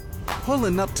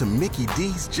Pulling up to Mickey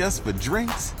D's just for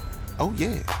drinks? Oh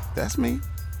yeah, that's me.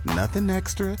 Nothing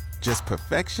extra, just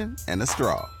perfection and a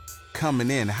straw. Coming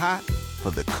in hot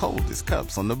for the coldest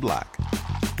cups on the block.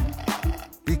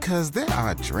 Because there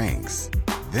are drinks.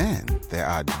 Then there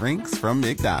are drinks from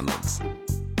McDonald's.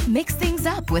 Mix things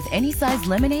up with any size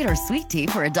lemonade or sweet tea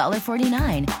for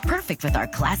 $1.49. Perfect with our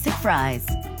classic fries.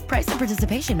 Price and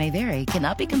participation may vary.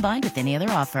 Cannot be combined with any other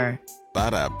offer.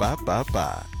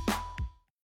 Ba-da-ba-ba-ba.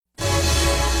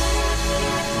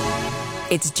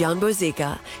 It's John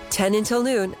Bozica, 10 until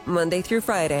noon, Monday through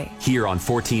Friday. Here on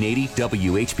 1480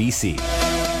 WHBC.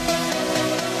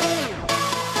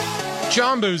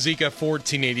 John Bozica,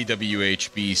 1480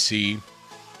 WHBC.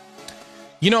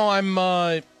 You know,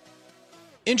 I'm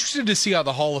interested to see how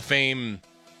the Hall of Fame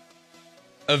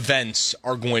events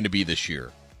are going to be this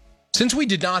year. Since we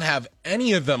did not have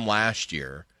any of them last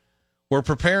year, we're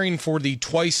preparing for the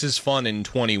twice as fun in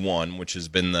 21, which has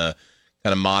been the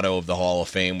kind of motto of the Hall of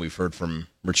Fame. We've heard from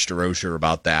Rich DeRocher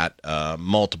about that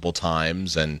multiple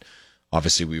times, and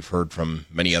obviously we've heard from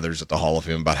many others at the Hall of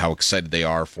Fame about how excited they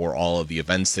are for all of the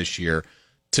events this year.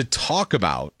 To talk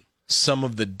about some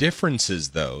of the differences,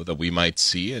 though, that we might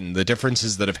see and the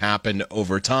differences that have happened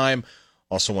over time.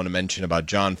 Also want to mention about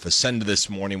John Facenda this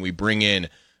morning. We bring in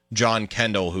John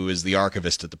Kendle, who is the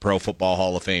archivist at the Pro Football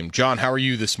Hall of Fame. John, how are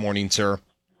you this morning, sir?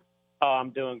 Oh,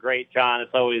 I'm doing great, John.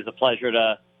 It's always a pleasure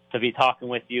to be talking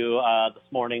with you this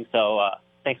morning. So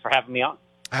thanks for having me on.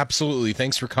 Absolutely.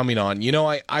 Thanks for coming on. You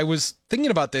know, I was thinking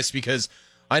about this because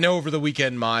I know over the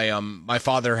weekend my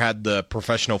father had the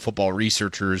professional football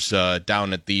researchers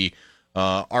down at the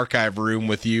archive room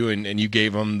with you, and you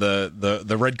gave them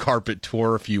the red carpet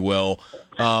tour, if you will.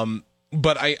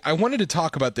 But I wanted to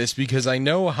talk about this because I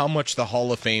know how much the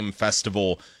Hall of Fame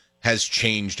Festival has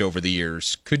changed over the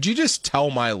years. Could you just tell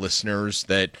my listeners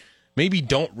that maybe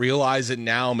don't realize it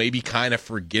now, maybe kind of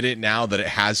forget it now that it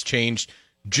has changed,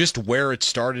 just where it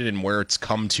started and where it's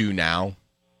come to now?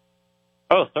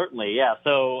 Oh, certainly, yeah.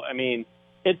 So, I mean,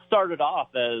 it started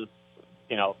off as,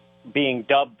 you know, being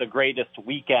dubbed the greatest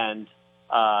weekend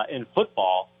in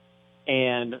football,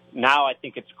 and now I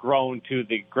think it's grown to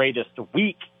the greatest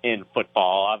week in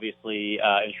football. Obviously,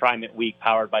 Enshrinement Week,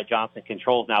 powered by Johnson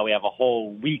Controls, now we have a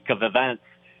whole week of events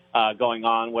going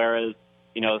on, whereas,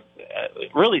 you know,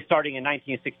 really starting in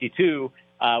 1962,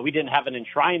 we didn't have an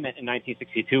enshrinement in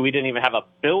 1962. We didn't even have a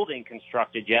building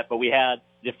constructed yet, but we had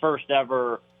the first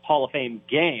ever Hall of Fame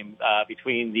game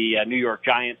between the New York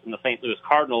Giants and the St. Louis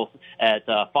Cardinals at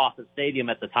Fawcett Stadium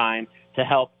at the time to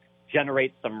help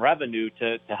generate some revenue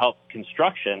to help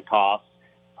construction costs.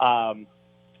 And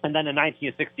then in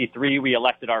 1963, we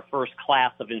elected our first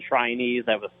class of enshrinees.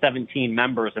 There was 17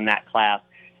 members in that class.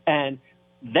 And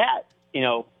that, you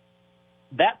know,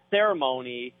 that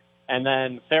ceremony and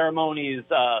then ceremonies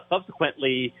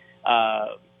subsequently,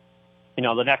 you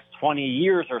know, the next 20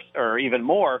 years or even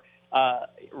more,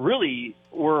 really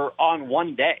were on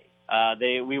one day.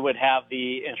 We would have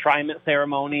the enshrinement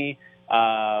ceremony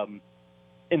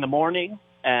in the morning,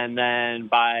 and then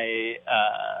by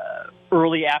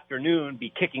early afternoon be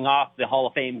kicking off the Hall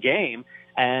of Fame game,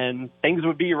 and things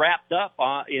would be wrapped up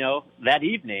you know, that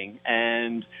evening,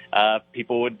 and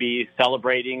people would be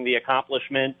celebrating the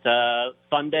accomplishment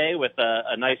Sunday with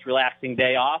a nice relaxing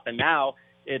day off. And now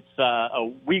it's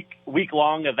a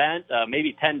week-long event,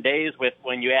 maybe 10 days with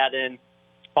when you add in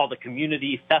all the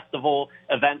community festival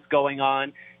events going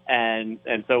on. And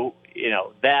so, you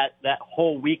know, that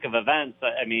whole week of events,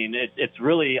 I mean, it's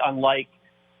really unlike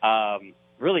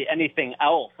really anything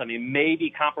else. I mean,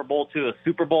 maybe comparable to a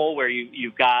Super Bowl where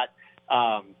you've got,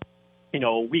 you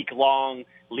know, a week long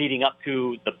leading up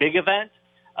to the big event.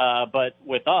 But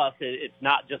with us, it's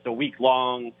not just a week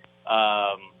long,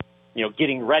 you know,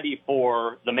 getting ready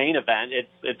for the main event.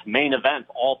 It's main events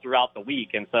all throughout the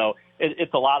week. And so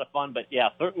it's a lot of fun, but yeah,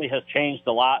 certainly has changed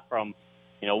a lot from,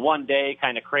 you know, one day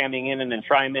kind of cramming in an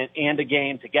enshrinement and a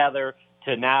game together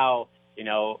to now, you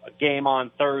know, a game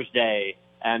on Thursday.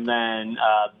 And then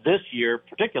this year in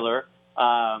particular,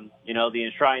 you know, the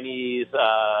enshrinees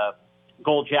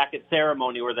gold jacket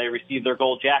ceremony where they receive their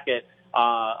gold jacket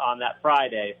on that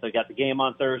Friday. So you got the game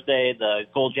on Thursday, the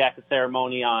gold jacket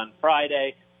ceremony on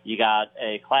Friday. You got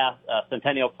a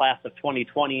Centennial Class of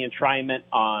 2020 enshrinement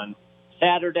on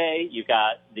Saturday. You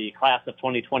got the Class of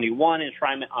 2021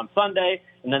 enshrinement on Sunday,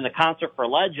 and then the Concert for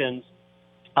Legends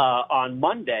on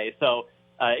Monday. So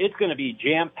it's going to be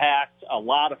jam-packed, a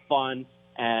lot of fun,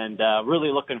 and really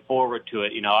looking forward to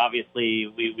it. You know, obviously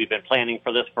we've been planning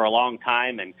for this for a long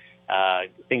time, and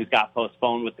things got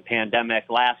postponed with the pandemic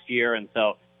last year, and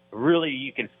so really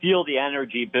you can feel the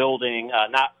energy building,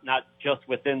 not just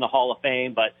within the Hall of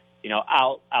Fame, but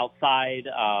outside.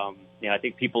 I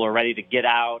think people are ready to get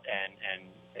out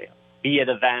and be at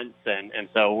events, and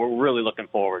so we're really looking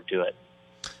forward to it.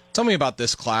 Tell me about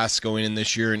this class going in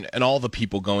this year and all the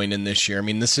people going in this year. I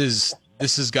mean, this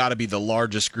has got to be the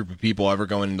largest group of people ever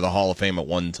going into the Hall of Fame at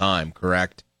one time,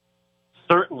 correct?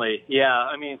 Certainly, yeah.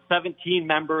 I mean, 17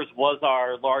 members was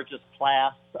our largest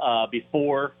class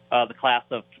before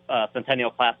the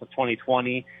Centennial class of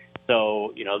 2020.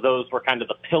 So, those were kind of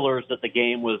the pillars that the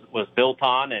game was built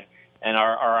on. And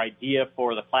our idea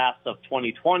for the class of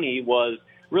 2020 was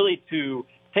really to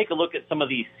take a look at some of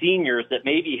these seniors that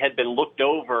maybe had been looked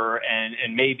over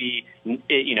and maybe,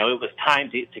 it was time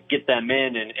to get them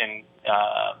in and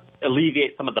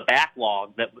alleviate some of the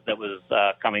backlog that was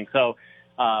coming. So,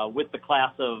 with the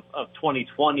class of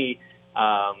 2020,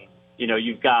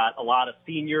 you've got a lot of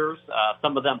seniors,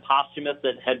 some of them posthumous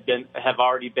that have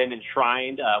already been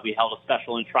enshrined. We held a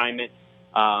special enshrinement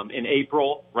in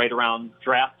April, right around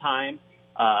draft time,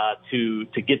 to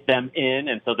get them in,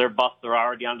 and so their busts are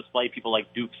already on display. People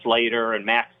like Duke Slater and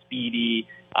Max Speedy,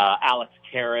 Alex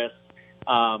Karras,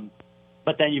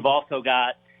 but then you've also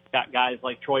got guys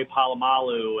like Troy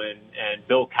Polamalu and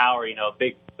Bill Cowher,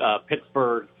 big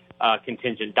Pittsburgh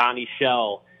contingent, Donnie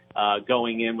Shell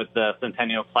going in with the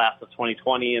Centennial class of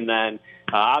 2020. And then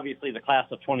obviously the class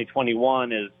of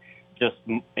 2021 is just,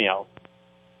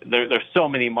 there's so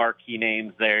many marquee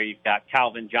names there. You've got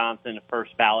Calvin Johnson,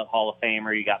 first ballot Hall of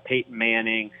Famer. You got Peyton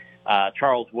Manning,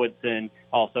 Charles Woodson,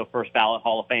 also first ballot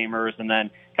Hall of Famers. And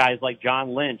then guys like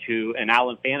John Lynch and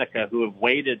Alan Faneca, who have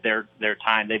waited their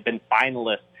time. They've been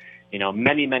finalists,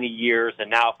 many, many years, and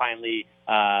now finally,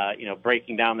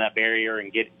 breaking down that barrier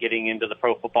and getting into the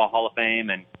Pro Football Hall of Fame,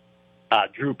 and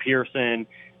Drew Pearson,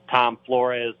 Tom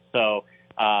Flores. So,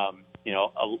 a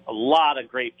lot of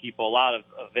great people, a lot of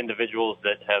individuals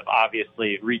that have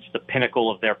obviously reached the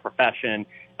pinnacle of their profession,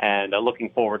 and looking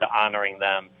forward to honoring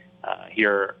them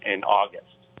here in August.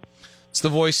 It's the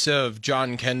voice of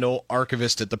John Kendle,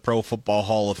 archivist at the Pro Football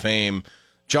Hall of Fame.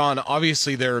 John,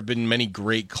 obviously there have been many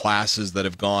great classes that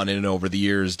have gone in over the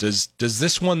years. Does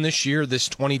this one this year, this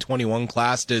 2021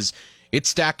 class, does it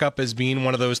stack up as being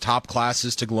one of those top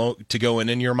classes to go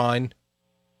in your mind?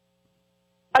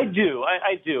 I do.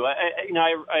 I do.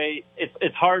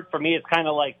 It's hard for me. It's kind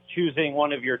of like choosing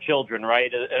one of your children,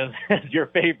 right, as your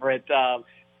favorite.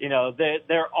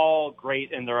 They're all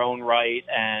great in their own right,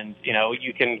 and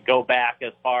you can go back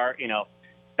as far,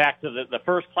 back to the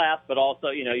first class, but also,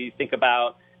 you think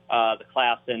about the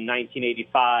class in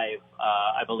 1985,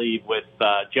 I believe, with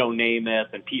Joe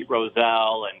Namath and Pete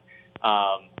Rozelle and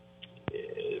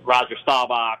Roger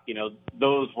Staubach.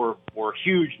 Those were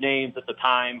huge names at the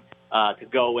time to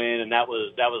go in, and that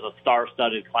was a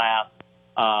star-studded class.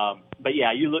 But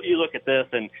yeah, you look at this,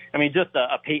 and I mean, just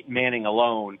a Peyton Manning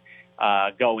alone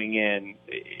going in,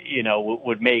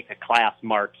 would make a class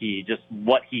marquee. Just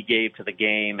what he gave to the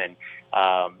game, and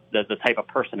the type of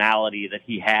personality that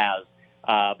he has.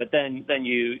 But then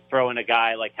you throw in a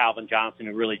guy like Calvin Johnson,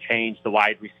 who really changed the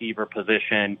wide receiver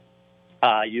position.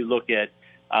 You look at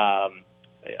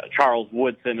Charles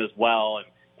Woodson as well,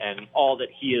 and all that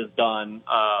he has done,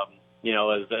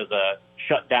 as a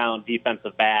shutdown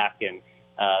defensive back, and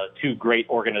two great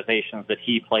organizations that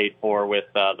he played for with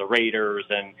the Raiders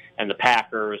and the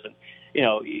Packers. And,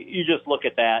 you just look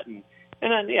at that, and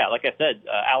then, yeah, like I said,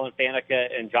 Alan Faneca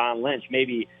and John Lynch,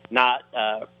 maybe not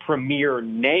premier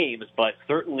names, but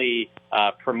certainly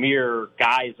premier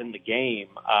guys in the game.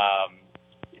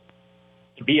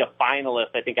 To be a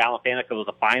finalist, I think Alan Faneca was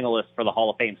a finalist for the Hall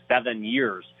of Fame 7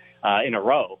 years in a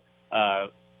row.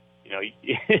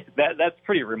 That's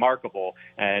pretty remarkable.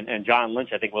 And John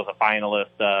Lynch, I think, was a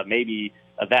finalist maybe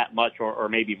that much or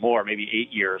maybe more, maybe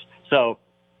 8 years. So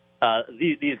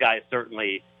these guys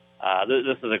certainly,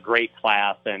 this is a great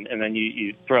class. And then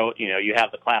you throw, you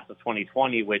have the class of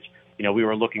 2020, which, we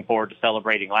were looking forward to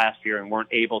celebrating last year and weren't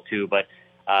able to. But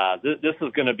this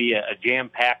is going to be a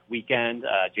jam-packed weekend,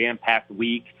 a jam-packed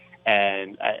week.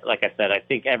 And like I said, I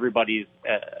think everybody's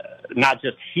not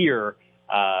just here.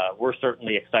 We're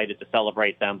certainly excited to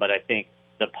celebrate them, but I think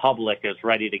the public is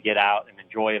ready to get out and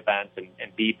enjoy events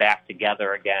and be back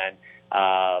together again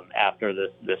after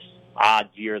this odd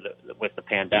year with the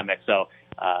pandemic. So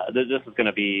this is going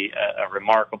to be a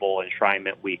remarkable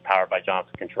enshrinement week powered by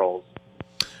Johnson Controls.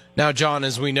 Now, John,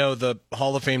 as we know, the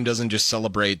Hall of Fame doesn't just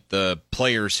celebrate the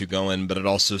players who go in, but it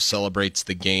also celebrates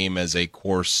the game as a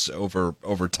course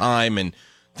over time and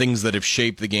things that have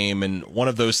shaped the game. And one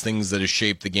of those things that has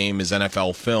shaped the game is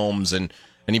NFL films. And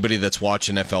anybody that's watched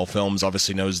NFL films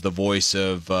obviously knows the voice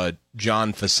of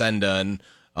John Facenda,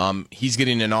 and he's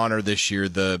getting an honor this year,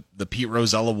 the Pete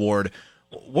Rozelle Award.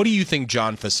 What do you think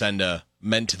John Facenda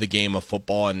meant to the game of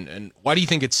football, and why do you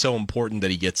think it's so important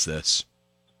that he gets this?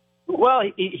 Well,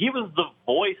 he was the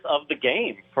voice of the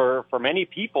game for many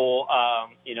people.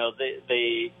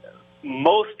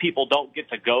 Most people don't get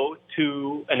to go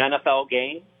to an NFL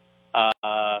game.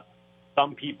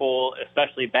 Some people,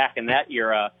 especially back in that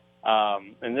era,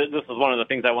 and this is one of the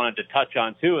things I wanted to touch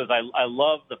on too, is I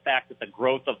love the fact that the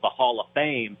growth of the Hall of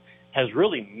Fame has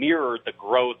really mirrored the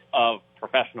growth of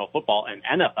professional football and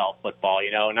NFL football.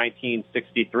 In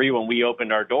 1963, when we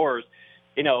opened our doors,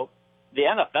 the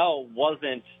NFL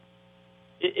wasn't,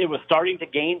 it was starting to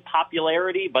gain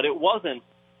popularity, but it wasn't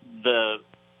the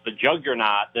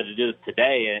juggernaut that it is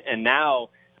today. And now,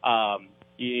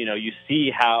 you see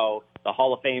how the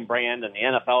Hall of Fame brand and the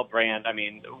NFL brand, I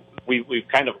mean, we've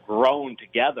kind of grown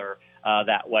together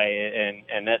that way.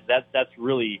 And that's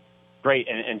really great.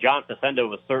 And John Facenda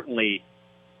was certainly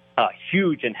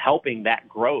huge in helping that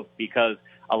growth, because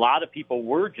a lot of people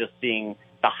were just seeing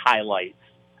the highlights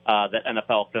that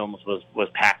NFL Films was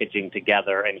packaging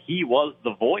together, and he was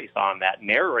the voice on that,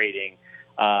 narrating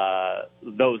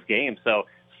those games. So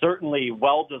certainly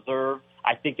well-deserved.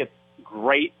 I think it's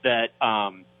great that,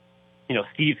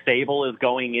 Steve Sable is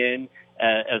going in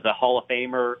as a Hall of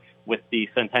Famer with the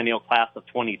Centennial Class of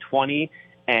 2020,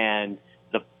 and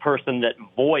the person that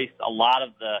voiced a lot of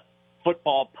the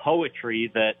football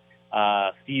poetry that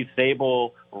Steve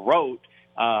Sable wrote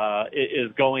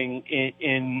is going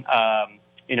in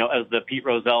as the Pete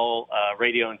Rozelle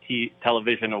Radio and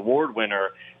Television Award winner.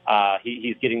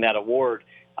 He's getting that award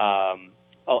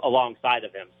alongside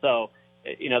of him. So,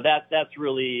 that's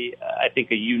really, I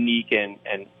think, a unique and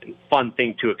fun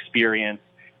thing to experience.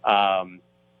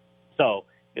 So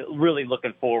really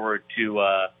looking forward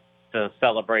to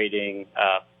celebrating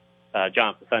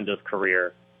John Facenda's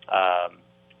career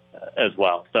as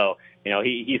well. So,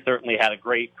 he certainly had a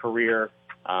great career,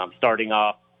 starting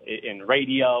off in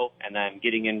radio and then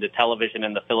getting into television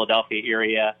in the Philadelphia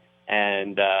area.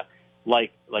 And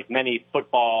like many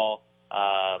football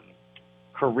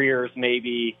careers,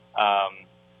 maybe,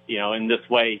 in this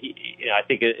way, I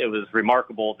think it was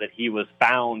remarkable that he was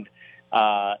found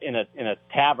in a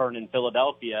tavern in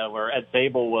Philadelphia where Ed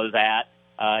Sable was at,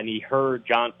 and he heard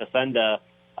John Facenda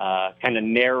kind of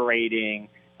narrating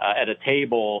at a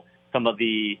table some of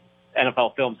the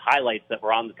NFL Films highlights that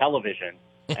were on the television.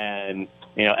 And,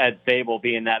 Ed Sable,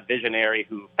 being that visionary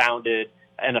who founded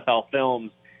NFL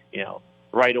Films,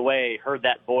 right away heard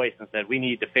that voice and said, we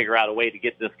need to figure out a way to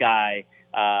get this guy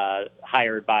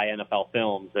hired by NFL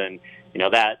Films. And,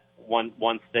 that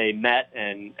once they met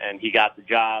and he got the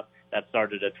job, that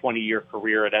started a 20-year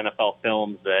career at NFL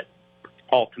Films that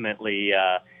ultimately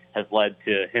has led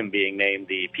to him being named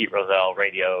the Pete Rozelle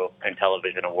Radio and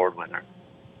Television Award winner.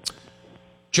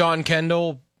 John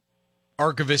Kendle,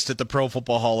 Archivist at the Pro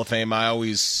Football Hall of Fame. I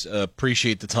always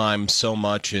appreciate the time so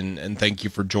much, and thank you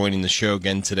for joining the show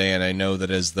again today. And I know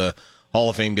that as the Hall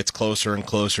of Fame gets closer and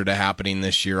closer to happening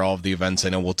this year, all of the events, I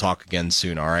know we'll talk again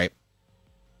soon, all right?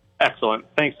 Excellent.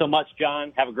 Thanks so much,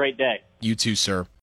 John. Have a great day. You too, sir.